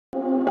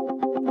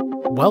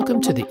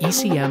Welcome to the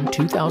ECM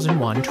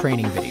 2001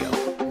 training video.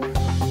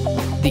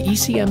 The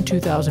ECM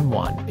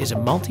 2001 is a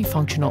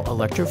multifunctional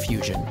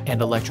electrofusion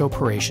and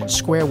electroporation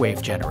square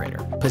wave generator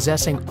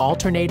possessing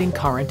alternating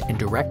current and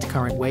direct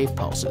current wave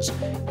pulses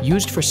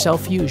used for cell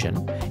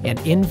fusion and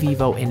in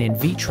vivo and in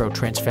vitro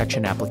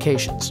transfection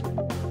applications.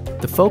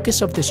 The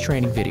focus of this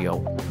training video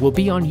will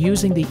be on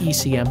using the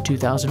ECM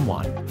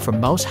 2001 for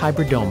mouse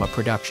hybridoma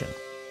production.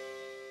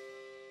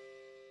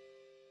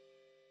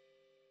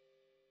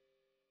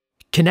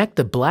 Connect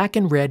the black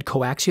and red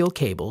coaxial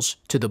cables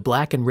to the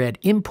black and red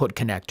input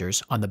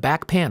connectors on the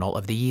back panel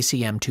of the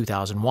ECM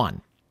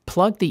 2001.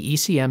 Plug the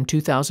ECM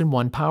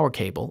 2001 power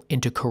cable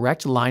into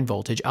correct line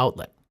voltage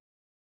outlet.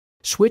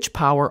 Switch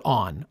power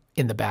on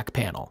in the back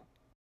panel.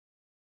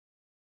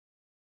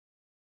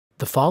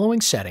 The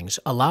following settings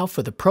allow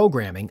for the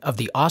programming of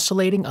the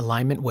oscillating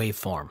alignment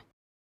waveform.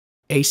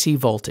 AC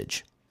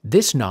voltage.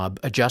 This knob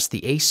adjusts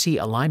the AC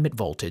alignment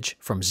voltage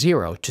from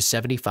 0 to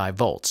 75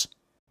 volts.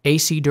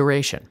 AC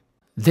duration.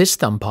 This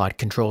thumb pod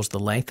controls the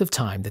length of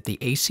time that the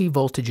AC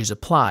voltage is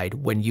applied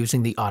when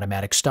using the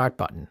automatic start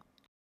button.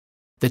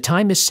 The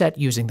time is set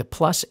using the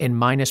plus and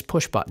minus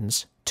push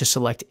buttons to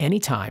select any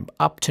time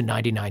up to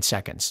 99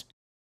 seconds.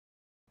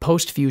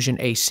 Post-fusion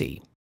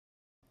AC.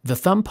 The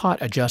thumb pod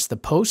adjusts the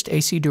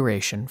post-AC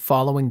duration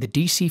following the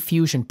DC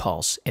fusion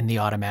pulse in the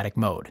automatic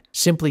mode.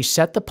 Simply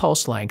set the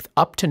pulse length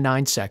up to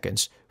 9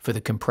 seconds for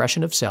the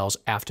compression of cells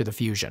after the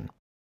fusion.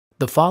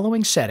 The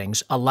following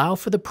settings allow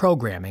for the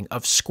programming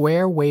of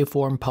square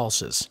waveform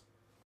pulses.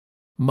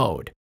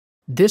 Mode.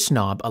 This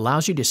knob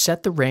allows you to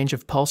set the range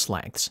of pulse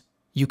lengths.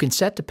 You can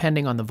set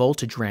depending on the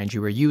voltage range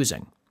you are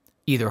using,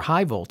 either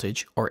high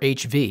voltage or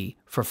HV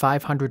for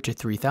 500 to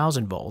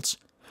 3000 volts,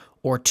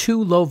 or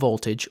 2 low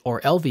voltage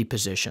or LV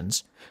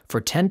positions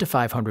for 10 to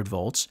 500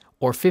 volts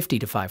or 50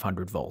 to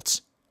 500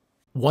 volts.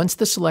 Once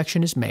the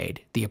selection is made,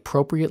 the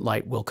appropriate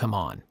light will come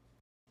on.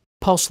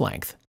 Pulse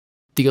length.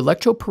 The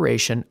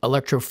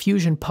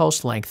electrofusion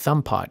pulse length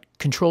thumb pod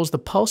controls the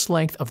pulse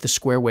length of the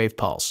square wave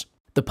pulse.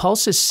 The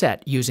pulse is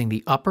set using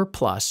the upper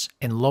plus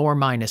and lower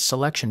minus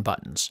selection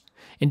buttons,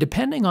 and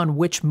depending on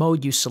which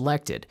mode you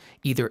selected,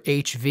 either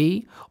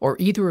HV or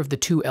either of the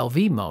 2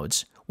 LV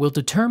modes, will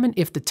determine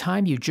if the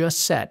time you just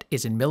set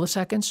is in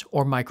milliseconds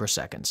or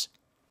microseconds.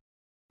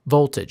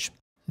 Voltage.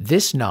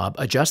 This knob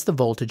adjusts the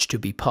voltage to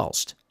be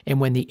pulsed, and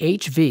when the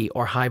HV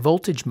or high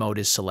voltage mode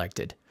is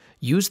selected,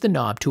 use the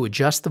knob to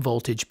adjust the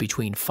voltage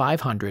between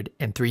 500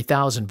 and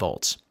 3000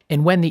 volts.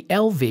 And when the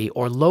LV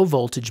or low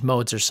voltage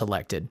modes are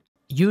selected,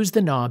 use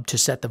the knob to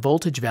set the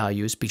voltage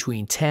values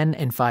between 10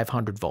 and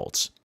 500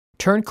 volts.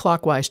 Turn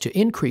clockwise to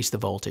increase the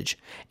voltage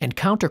and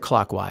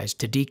counterclockwise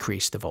to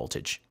decrease the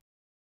voltage.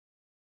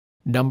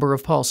 Number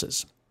of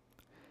pulses.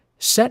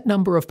 Set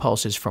number of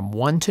pulses from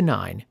 1 to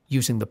 9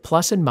 using the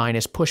plus and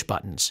minus push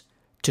buttons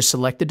to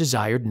select the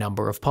desired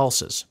number of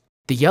pulses.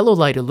 The yellow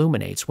light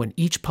illuminates when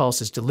each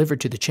pulse is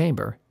delivered to the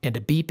chamber and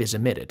a beep is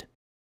emitted.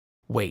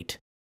 Wait.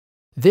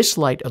 This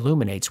light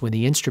illuminates when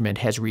the instrument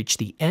has reached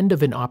the end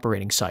of an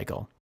operating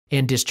cycle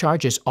and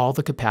discharges all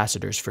the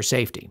capacitors for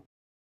safety.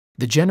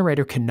 The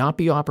generator cannot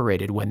be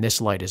operated when this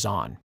light is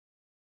on.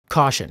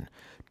 Caution: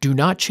 do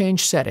not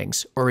change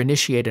settings or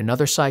initiate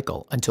another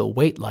cycle until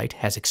wait light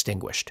has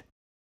extinguished.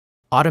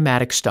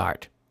 Automatic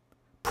start.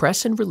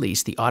 Press and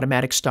release the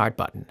automatic start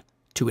button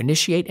to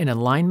initiate an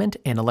alignment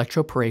and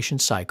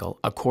electroporation cycle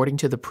according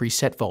to the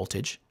preset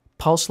voltage,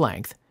 pulse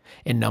length,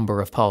 and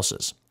number of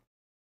pulses.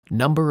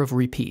 Number of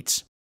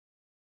repeats.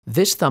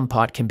 This thumb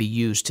pod can be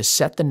used to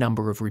set the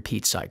number of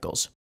repeat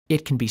cycles.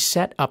 It can be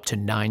set up to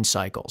 9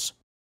 cycles.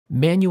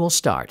 Manual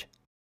start.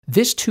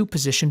 This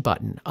 2-position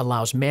button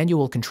allows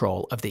manual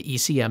control of the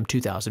ECM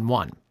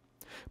 2001.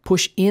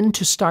 Push in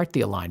to start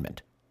the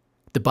alignment.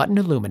 The button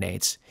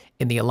illuminates,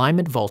 and the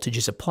alignment voltage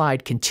is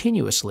applied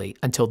continuously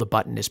until the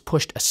button is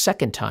pushed a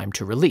second time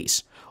to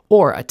release,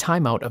 or a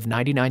timeout of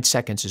 99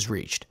 seconds is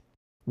reached.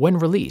 When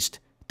released,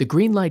 the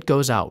green light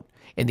goes out,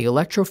 and the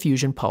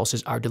electrofusion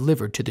pulses are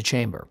delivered to the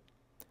chamber.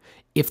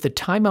 If the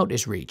timeout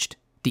is reached,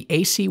 the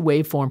AC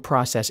waveform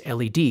process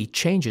LED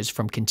changes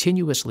from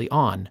continuously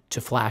on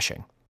to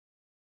flashing.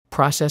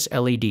 Process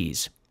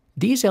LEDs.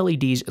 These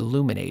LEDs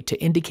illuminate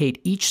to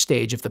indicate each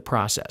stage of the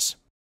process.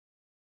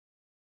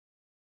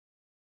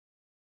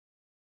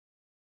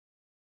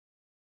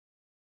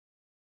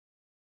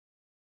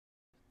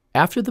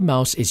 After the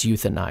mouse is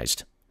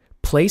euthanized,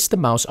 place the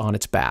mouse on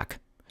its back.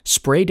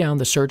 Spray down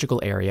the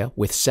surgical area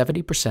with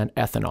 70%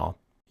 ethanol.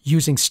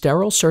 Using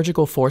sterile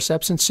surgical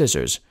forceps and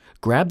scissors,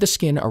 grab the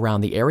skin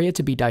around the area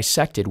to be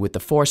dissected with the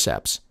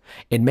forceps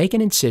and make an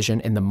incision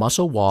in the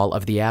muscle wall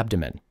of the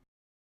abdomen.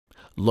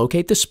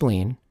 Locate the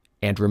spleen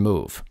and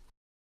remove.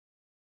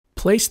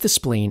 Place the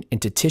spleen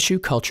into tissue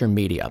culture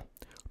media.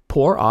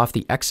 Pour off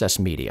the excess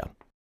media.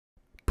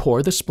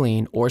 Pour the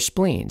spleen or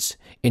spleens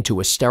into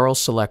a sterile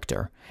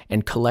selector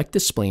and collect the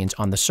spleens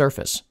on the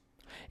surface.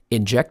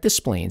 Inject the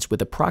spleens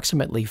with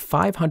approximately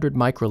 500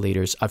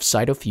 microliters of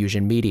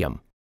cytofusion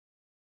medium.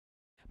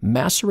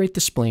 Macerate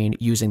the spleen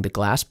using the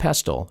glass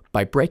pestle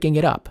by breaking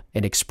it up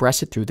and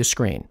express it through the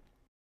screen.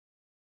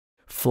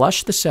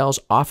 Flush the cells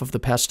off of the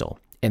pestle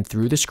and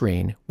through the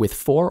screen with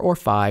 4 or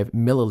 5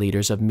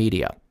 milliliters of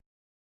media.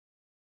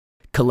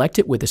 Collect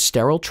it with a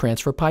sterile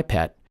transfer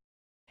pipette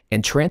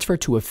and transfer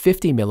to a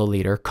 50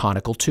 milliliter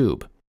conical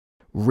tube.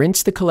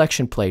 Rinse the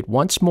collection plate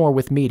once more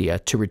with media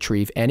to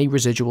retrieve any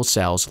residual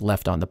cells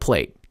left on the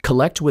plate.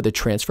 Collect with a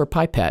transfer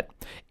pipette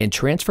and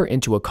transfer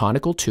into a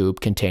conical tube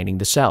containing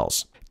the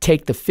cells.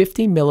 Take the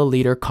 50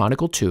 milliliter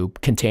conical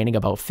tube containing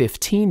about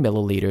 15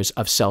 milliliters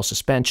of cell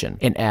suspension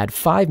and add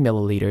 5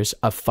 milliliters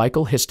of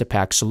phycyl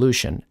histopac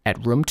solution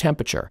at room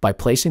temperature by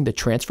placing the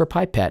transfer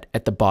pipette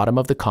at the bottom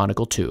of the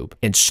conical tube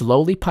and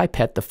slowly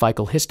pipette the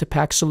phycyl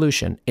histopac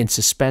solution in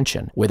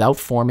suspension without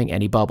forming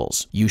any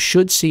bubbles. You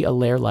should see a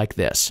layer like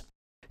this.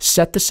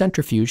 Set the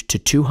centrifuge to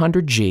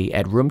 200 G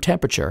at room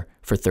temperature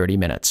for 30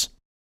 minutes.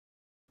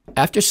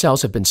 After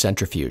cells have been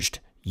centrifuged,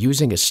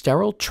 using a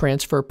sterile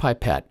transfer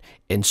pipette,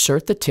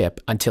 insert the tip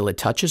until it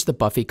touches the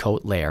buffy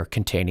coat layer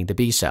containing the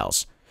B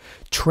cells.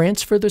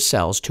 Transfer the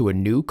cells to a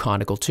new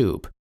conical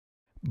tube.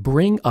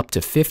 Bring up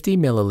to 50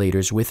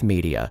 milliliters with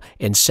media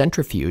and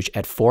centrifuge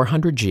at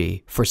 400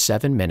 G for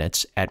 7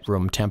 minutes at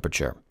room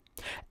temperature.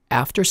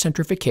 After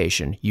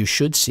centrifugation, you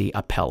should see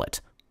a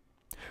pellet.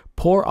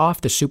 Pour off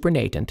the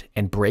supernatant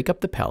and break up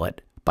the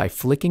pellet by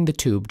flicking the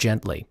tube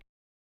gently.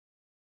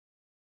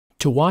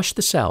 To wash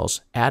the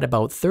cells, add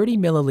about 30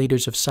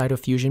 milliliters of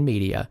cytofusion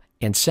media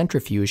and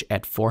centrifuge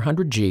at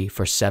 400 G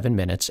for 7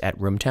 minutes at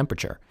room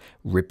temperature.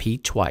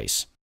 Repeat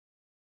twice.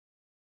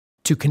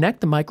 To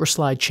connect the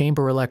microslide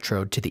chamber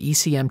electrode to the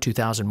ECM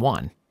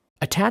 2001,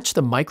 attach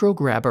the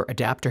micrograbber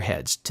adapter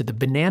heads to the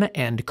banana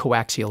end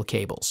coaxial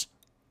cables.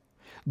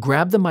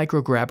 Grab the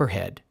micrograbber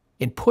head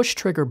and push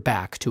trigger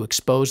back to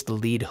expose the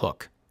lead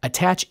hook.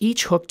 Attach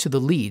each hook to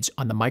the leads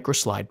on the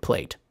microslide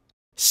plate.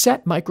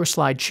 Set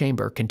microslide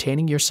chamber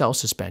containing your cell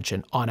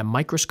suspension on a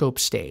microscope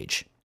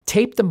stage.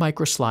 Tape the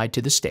microslide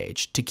to the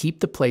stage to keep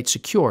the plate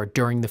secure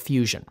during the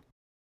fusion.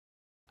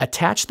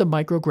 Attach the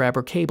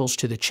micrograbber cables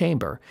to the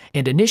chamber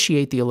and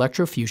initiate the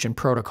electrofusion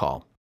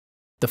protocol.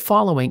 The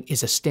following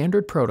is a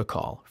standard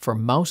protocol for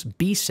mouse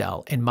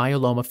B-cell and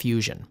myeloma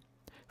fusion.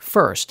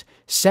 First,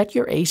 set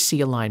your AC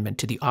alignment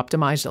to the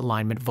optimized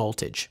alignment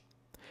voltage.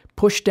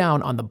 Push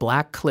down on the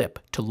black clip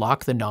to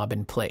lock the knob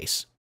in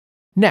place.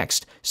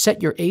 Next,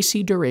 set your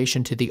AC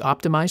duration to the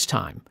optimized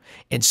time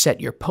and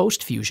set your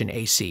post-fusion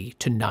AC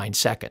to 9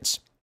 seconds.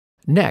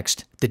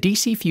 Next, the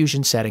DC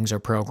fusion settings are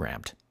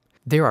programmed.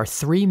 There are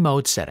 3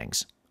 mode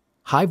settings.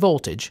 High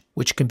voltage,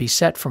 which can be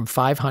set from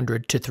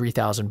 500 to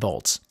 3000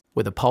 volts,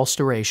 with a pulse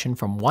duration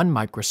from 1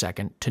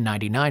 microsecond to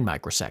 99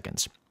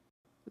 microseconds.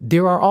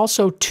 There are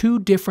also 2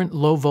 different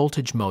low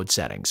voltage mode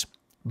settings.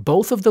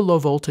 Both of the low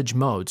voltage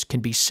modes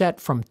can be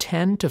set from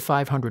 10 to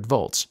 500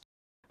 volts.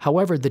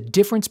 However, the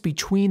difference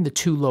between the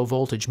 2 low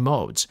voltage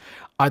modes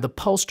are the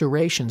pulse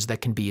durations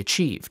that can be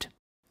achieved.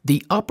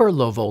 The upper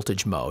low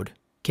voltage mode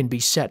can be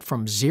set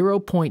from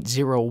 0.01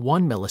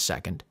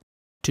 millisecond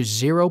to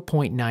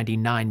 0.99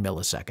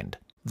 millisecond.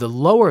 The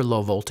lower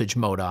low voltage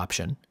mode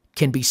option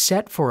can be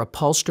set for a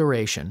pulse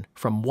duration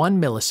from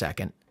 1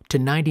 millisecond to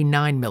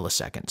 99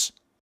 milliseconds.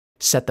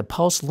 Set the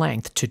pulse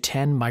length to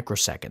 10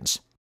 microseconds.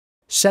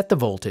 Set the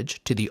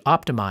voltage to the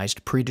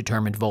optimized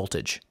predetermined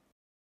voltage.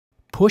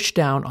 Push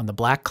down on the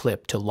black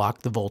clip to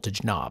lock the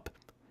voltage knob.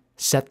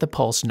 Set the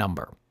pulse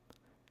number.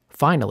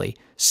 Finally,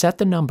 set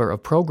the number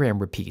of program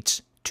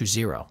repeats to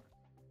 0.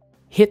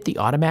 Hit the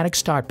automatic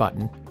start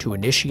button to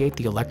initiate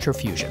the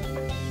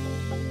electrofusion.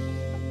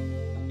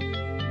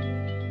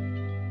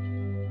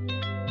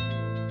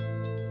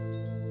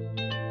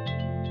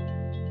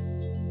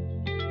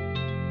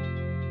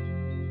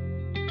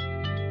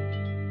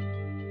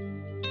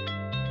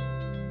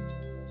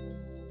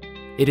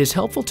 It is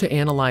helpful to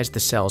analyze the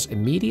cells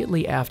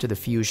immediately after the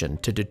fusion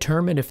to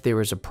determine if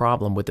there is a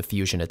problem with the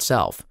fusion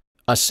itself.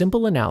 A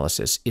simple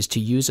analysis is to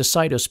use a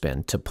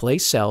cytospin to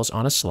place cells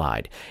on a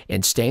slide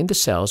and stain the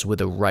cells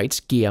with a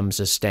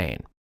Wright's-Giemsa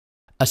stain.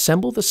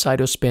 Assemble the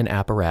cytospin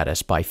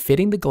apparatus by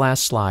fitting the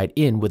glass slide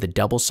in with a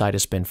double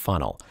cytospin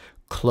funnel.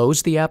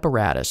 Close the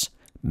apparatus.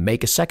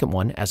 Make a second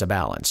one as a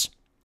balance.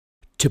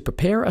 To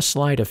prepare a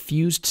slide of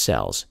fused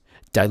cells,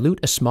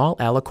 dilute a small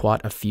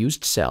aliquot of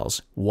fused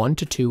cells, 1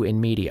 to 2 in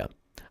media.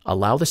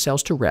 Allow the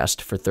cells to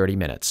rest for 30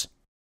 minutes.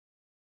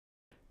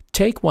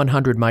 Take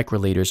 100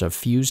 microliters of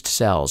fused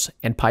cells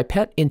and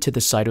pipette into the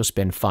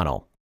cytospin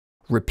funnel.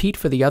 Repeat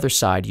for the other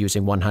side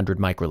using 100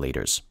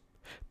 microliters.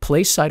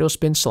 Place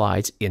cytospin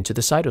slides into the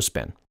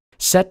cytospin.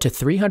 Set to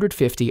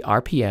 350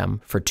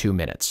 RPM for 2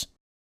 minutes.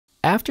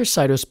 After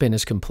cytospin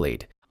is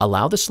complete,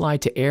 allow the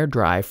slide to air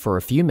dry for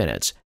a few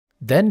minutes,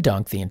 then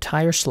dunk the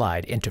entire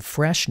slide into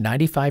fresh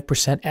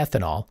 95%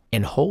 ethanol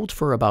and hold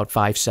for about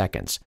 5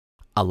 seconds.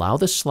 Allow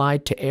the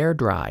slide to air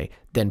dry,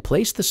 then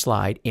place the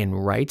slide in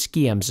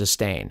Wright's-Giemsa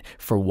stain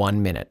for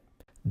 1 minute.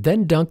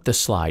 Then dunk the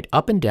slide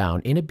up and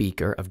down in a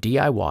beaker of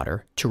DI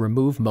water to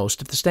remove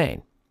most of the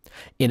stain.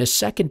 In a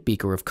second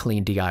beaker of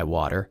clean DI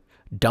water,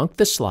 dunk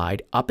the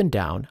slide up and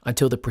down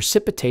until the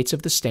precipitates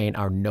of the stain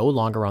are no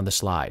longer on the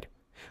slide.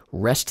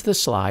 Rest the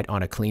slide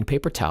on a clean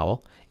paper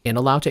towel and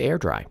allow to air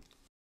dry.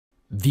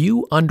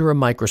 View under a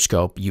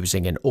microscope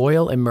using an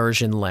oil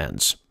immersion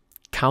lens.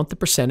 Count the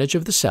percentage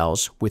of the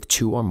cells with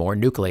 2 or more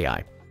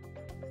nuclei.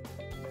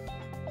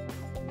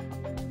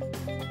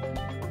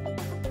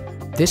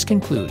 This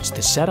concludes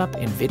the setup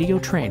and video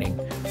training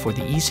for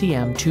the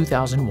ECM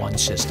 2001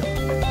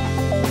 system.